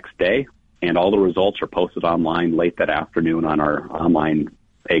lab the next day, and all the results are posted online late that afternoon on our online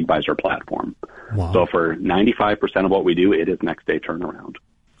AgVisor platform. Wow. So for 95% of what we do, it is next day turnaround.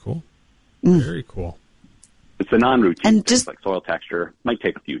 Cool. Very cool. It's a non-routine thing, like soil texture. Might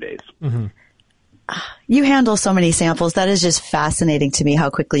take a few days. Mm-hmm. You handle so many samples. That is just fascinating to me how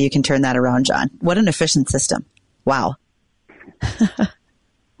quickly you can turn that around, John. What an efficient system. Wow.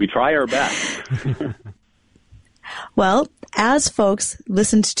 We try our best. Well, as folks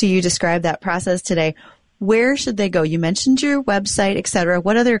listened to you describe that process today, where should they go? You mentioned your website, et cetera.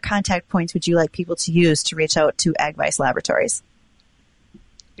 What other contact points would you like people to use to reach out to AgVise Laboratories?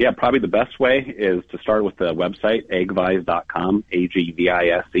 Yeah, probably the best way is to start with the website, agvise.com,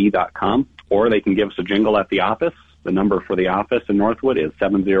 agvise.com, or they can give us a jingle at the office. The number for the office in Northwood is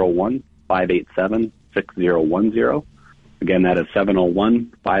 701-587-6010. Again, that is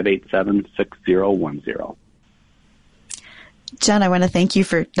 701-587-6010. John, I want to thank you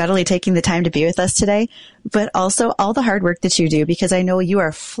for not only taking the time to be with us today, but also all the hard work that you do, because I know you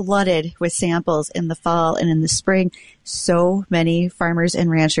are flooded with samples in the fall and in the spring. So many farmers and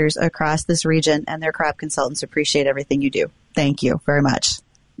ranchers across this region and their crop consultants appreciate everything you do. Thank you very much.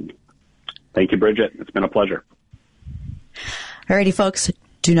 Thank you, Bridget. It's been a pleasure. Alrighty, folks.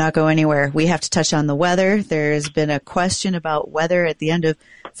 Do not go anywhere. We have to touch on the weather. There's been a question about weather at the end of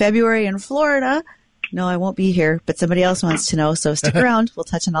February in Florida. No, I won't be here, but somebody else wants to know, so stick around. We'll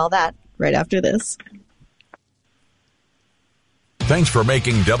touch on all that right after this. Thanks for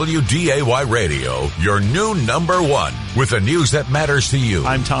making WDAY Radio your new number one with the news that matters to you.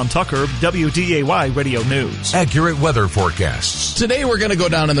 I'm Tom Tucker, WDAY Radio News. Accurate weather forecasts. Today we're going to go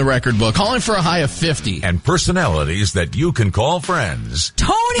down in the record book, calling for a high of 50. And personalities that you can call friends.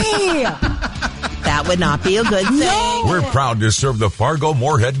 Tony! That would not be a good thing. No. We're proud to serve the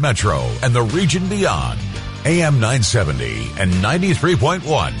Fargo-Moorhead Metro and the region beyond. AM 970 and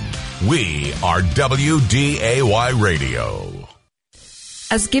 93.1. We are WDAY Radio.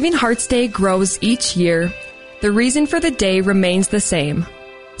 As Giving Hearts Day grows each year, the reason for the day remains the same.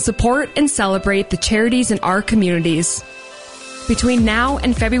 Support and celebrate the charities in our communities. Between now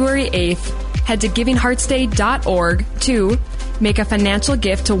and February 8th, head to givingheartsday.org to make a financial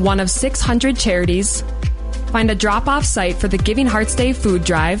gift to one of 600 charities, find a drop-off site for the Giving Hearts Day food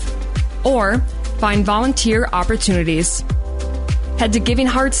drive, or find volunteer opportunities. Head to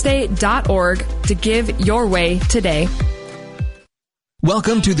givingheartsday.org to give your way today.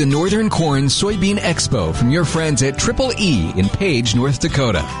 Welcome to the Northern Corn Soybean Expo from your friends at Triple E in Page, North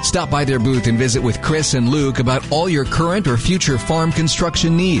Dakota. Stop by their booth and visit with Chris and Luke about all your current or future farm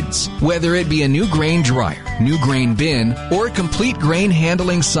construction needs. Whether it be a new grain dryer, new grain bin, or a complete grain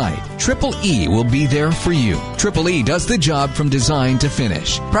handling site, Triple E will be there for you. Triple E does the job from design to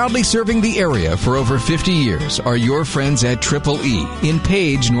finish. Proudly serving the area for over 50 years are your friends at Triple E in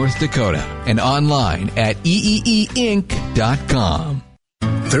Page, North Dakota, and online at eeeinc.com. theraldson.com.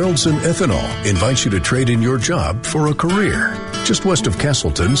 Theraldson Ethanol invites you to trade in your job for a career. Just west of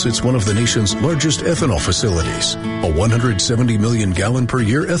Castleton sits one of the nation's largest ethanol facilities, a 170 million gallon per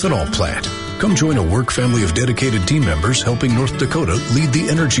year ethanol plant. Come join a work family of dedicated team members helping North Dakota lead the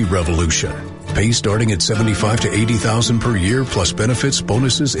energy revolution. Pay starting at $75,000 to $80,000 per year, plus benefits,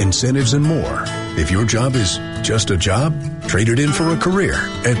 bonuses, incentives, and more. If your job is just a job, trade it in for a career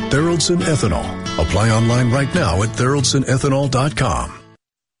at Theraldson Ethanol. Apply online right now at theraldsonethanol.com.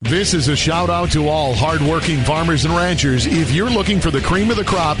 This is a shout out to all hardworking farmers and ranchers. If you're looking for the cream of the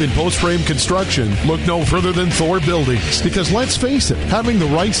crop in post-frame construction, look no further than Thor Buildings. Because let's face it, having the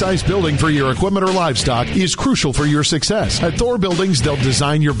right size building for your equipment or livestock is crucial for your success. At Thor Buildings, they'll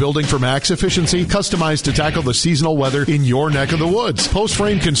design your building for max efficiency, customized to tackle the seasonal weather in your neck of the woods.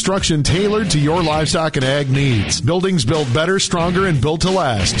 Post-frame construction tailored to your livestock and ag needs. Buildings built better, stronger, and built to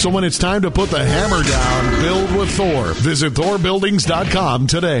last. So when it's time to put the hammer down, build with Thor. Visit ThorBuildings.com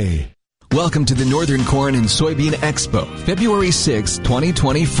today. Welcome to the Northern Corn and Soybean Expo, February 6,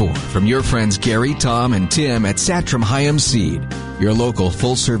 2024, from your friends Gary, Tom, and Tim at Satram Hyam Seed, your local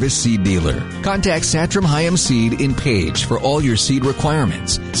full-service seed dealer. Contact Satram Hyam Seed in Page for all your seed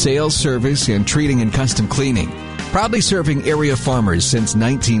requirements, sales, service, and treating and custom cleaning. Proudly serving area farmers since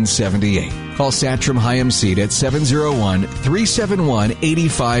 1978. Call Satram Hyam Seed at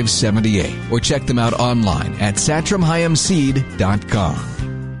 701-371-8578 or check them out online at satramhyamseed.com.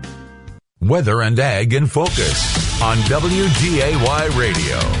 Weather and Ag in Focus on WDAY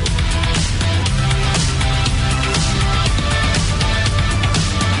Radio.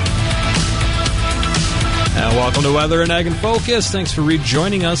 And welcome to Weather and Ag in Focus. Thanks for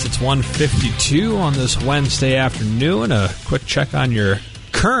rejoining us. It's 1:52 on this Wednesday afternoon. A quick check on your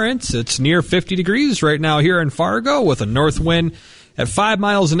currents. It's near 50 degrees right now here in Fargo with a north wind at 5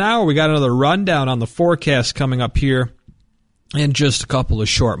 miles an hour. We got another rundown on the forecast coming up here in just a couple of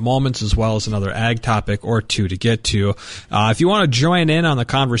short moments, as well as another ag topic or two to get to. If you want to join in on the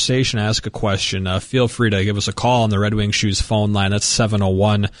conversation, ask a question, feel free to give us a call on the Red Wing Shoes phone line. That's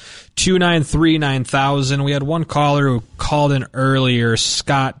 701-293-9000. We had one caller who called in earlier.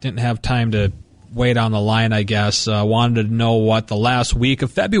 Scott didn't have time to wait on the line, I guess. Wanted to know what the last week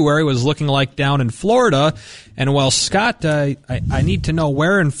of February was looking like down in Florida. And, well, Scott, I need to know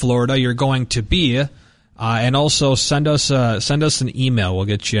where in Florida you're going to be. And also send us an email. We'll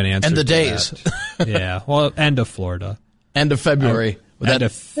get you an answer. And the days. Yeah. Well, end of Florida. End of February. End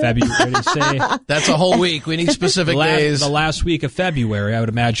of February. Say. That's a whole week. We need specific days. The last week of February, I would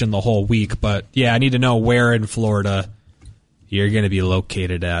imagine the whole week. But, yeah, I need to know where in Florida you're going to be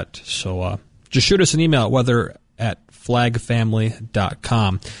located at. So just shoot us an email at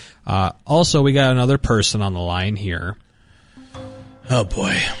weather@flagfamily.com. Also, we got another person on the line here. Oh,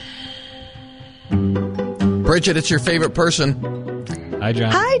 boy. Bridget, it's your favorite person. Hi,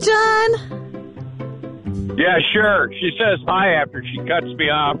 John. Hi, John. Yeah, sure. She says hi after she cuts me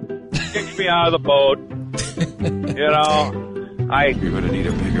off, kicks me out of the boat. You're going to need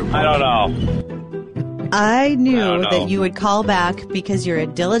a bigger boat. I don't know. I knew that you would call back because you're a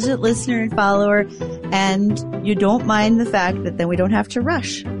diligent listener and follower, and you don't mind the fact that then we don't have to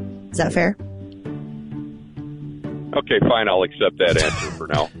rush. Is that fair? Okay, fine. I'll accept that answer for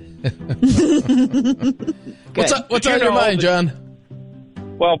now. What's on your mind, John?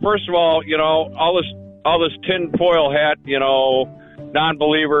 Well, first of all, all this tinfoil hat,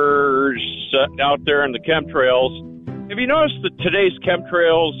 non-believers out there in the chemtrails. Have you noticed that today's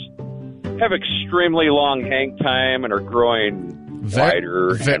chemtrails have extremely long hang time and are growing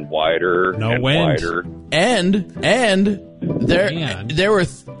wider and wider and wider? And they were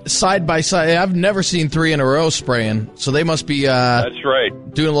side by side. I've never seen three in a row spraying, so they must be that's right,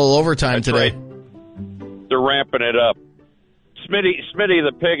 doing a little overtime today. Right. They're ramping it up. Smitty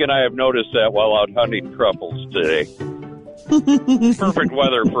the pig and I have noticed that while out hunting truffles today. Perfect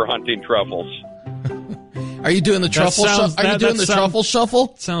weather for hunting truffles. Are you doing the truffle shuffle? Are you doing the truffle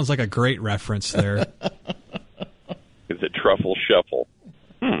shuffle? Sounds like a great reference there. Is it truffle shuffle?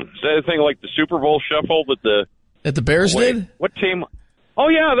 Is that a thing like the Super Bowl shuffle that the Bears did? What team? Oh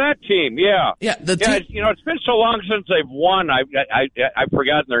yeah, that team. Yeah, team. It's been so long since they've won. I've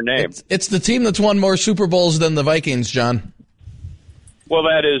forgotten their name. It's the team that's won more Super Bowls than the Vikings, John. Well,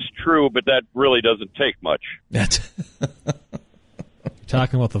 that is true, but that really doesn't take much.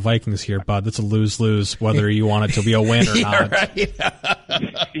 Talking about the Vikings here, Bud. That's a lose-lose, whether you want it to be a win or not. Right.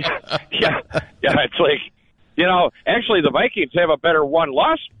 Yeah. It's like, actually the Vikings have a better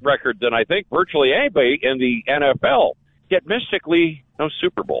won-loss record than I think virtually anybody in the NFL. Yet mystically, no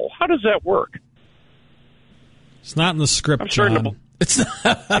Super Bowl. How does that work? It's not in the script, John.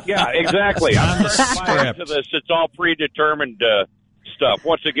 Yeah, exactly. I'm script. to this. It's all predetermined stuff.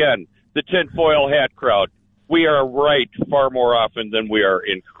 Once again, the tinfoil hat crowd. We are right far more often than we are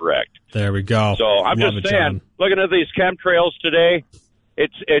incorrect. There we go. So I'm Love just it, saying, John. looking at these chemtrails today,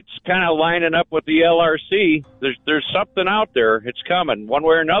 it's kind of lining up with the LRC. There's something out there. It's coming one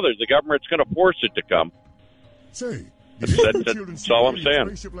way or another. The government's going to force it to come. That's all I'm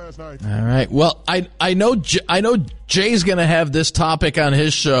saying. All right. Well, I know Jay's going to have this topic on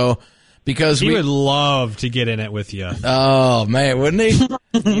his show because he would love to get in it with you. Oh man, wouldn't he?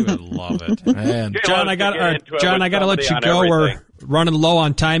 He would love it. Man. John, I got to let you go. We're running low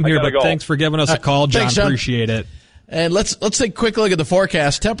on time here, but thanks for giving us a call, John. Thanks, John. Appreciate it. And let's take a quick look at the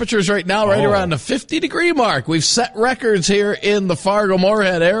forecast. Temperatures right now right around the 50-degree mark. We've set records here in the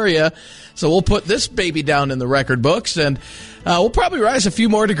Fargo-Moorhead area, so we'll put this baby down in the record books, and we'll probably rise a few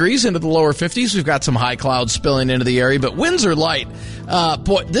more degrees into the lower 50s. We've got some high clouds spilling into the area, but winds are light.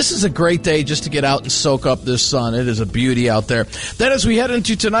 Boy, this is a great day just to get out and soak up this sun. It is a beauty out there. Then as we head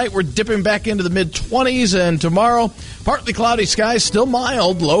into tonight, we're dipping back into the mid-20s, and tomorrow, partly cloudy skies, still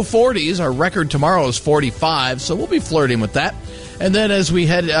mild, low 40s. Our record tomorrow is 45, so we'll be flirting with that. And then as we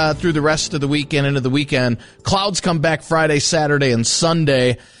head through the rest of the weekend into the weekend, clouds come back Friday, Saturday, and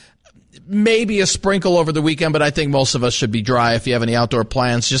Sunday. Maybe a sprinkle over the weekend, but I think most of us should be dry if you have any outdoor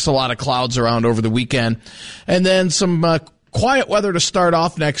plans. Just a lot of clouds around over the weekend. And then some quiet weather to start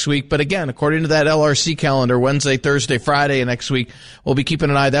off next week. But again, according to that LRC calendar, Wednesday, Thursday, Friday next week, we'll be keeping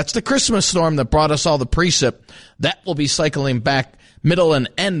an eye. That's the Christmas storm that brought us all the precip. That will be cycling back middle and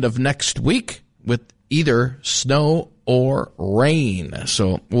end of next week with either snow or rain.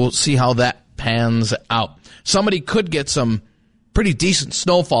 So we'll see how that pans out. Somebody could get some pretty decent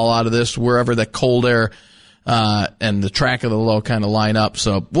snowfall out of this wherever the cold air and the track of the low kind of line up.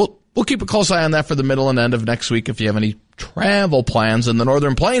 So we'll keep a close eye on that for the middle and end of next week. If you have any travel plans in the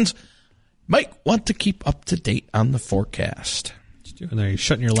Northern Plains, might want to keep up to date on the forecast. What you doing there? You're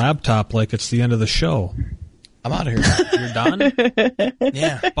shutting your laptop like it's the end of the show. I'm out of here. You're done?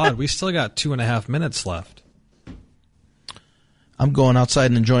 Yeah. Bud, we still got 2.5 minutes left. I'm going outside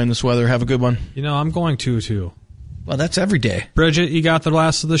and enjoying this weather. Have a good one. You know, I'm going to, too. Well, that's every day. Bridget, you got the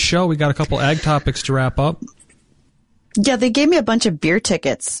last of the show. We got a couple ag topics to wrap up. Yeah, they gave me a bunch of beer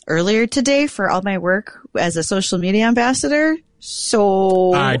tickets earlier today for all my work as a social media ambassador. So,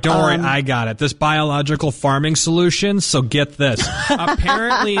 all right, don't worry, I got it. This biological farming solution. So get this.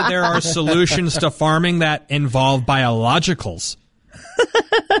 Apparently, there are solutions to farming that involve biologicals.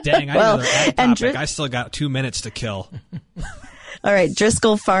 Dang, I need another ag topic. I still got 2 minutes to kill. All right,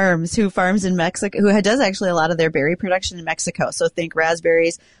 Driscoll Farms, who farms in Mexico, who does actually a lot of their berry production in Mexico. So think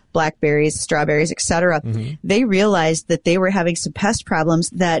raspberries, blackberries, strawberries, etc. Mm-hmm. They realized that they were having some pest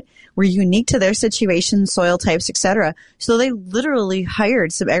problems that were unique to their situation, soil types, etc. So they literally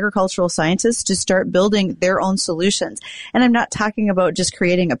hired some agricultural scientists to start building their own solutions. And I'm not talking about just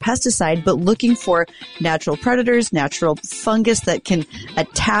creating a pesticide, but looking for natural predators, natural fungus that can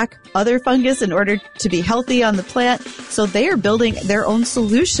attack other fungus in order to be healthy on the plant. So they are building their own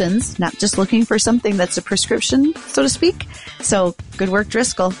solutions, not just looking for something that's a prescription, so to speak. So good work,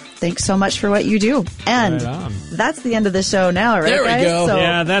 Driscoll. Thanks so much for what you do. And that's the end of the show now, right, there we guys? go. So,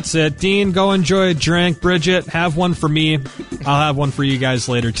 yeah, that's it. Dean, go enjoy a drink. Bridget, have one for me. I'll have one for you guys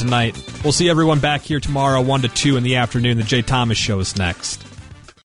later tonight. We'll see everyone back here tomorrow, 1 to 2 in the afternoon. The Jay Thomas Show is next.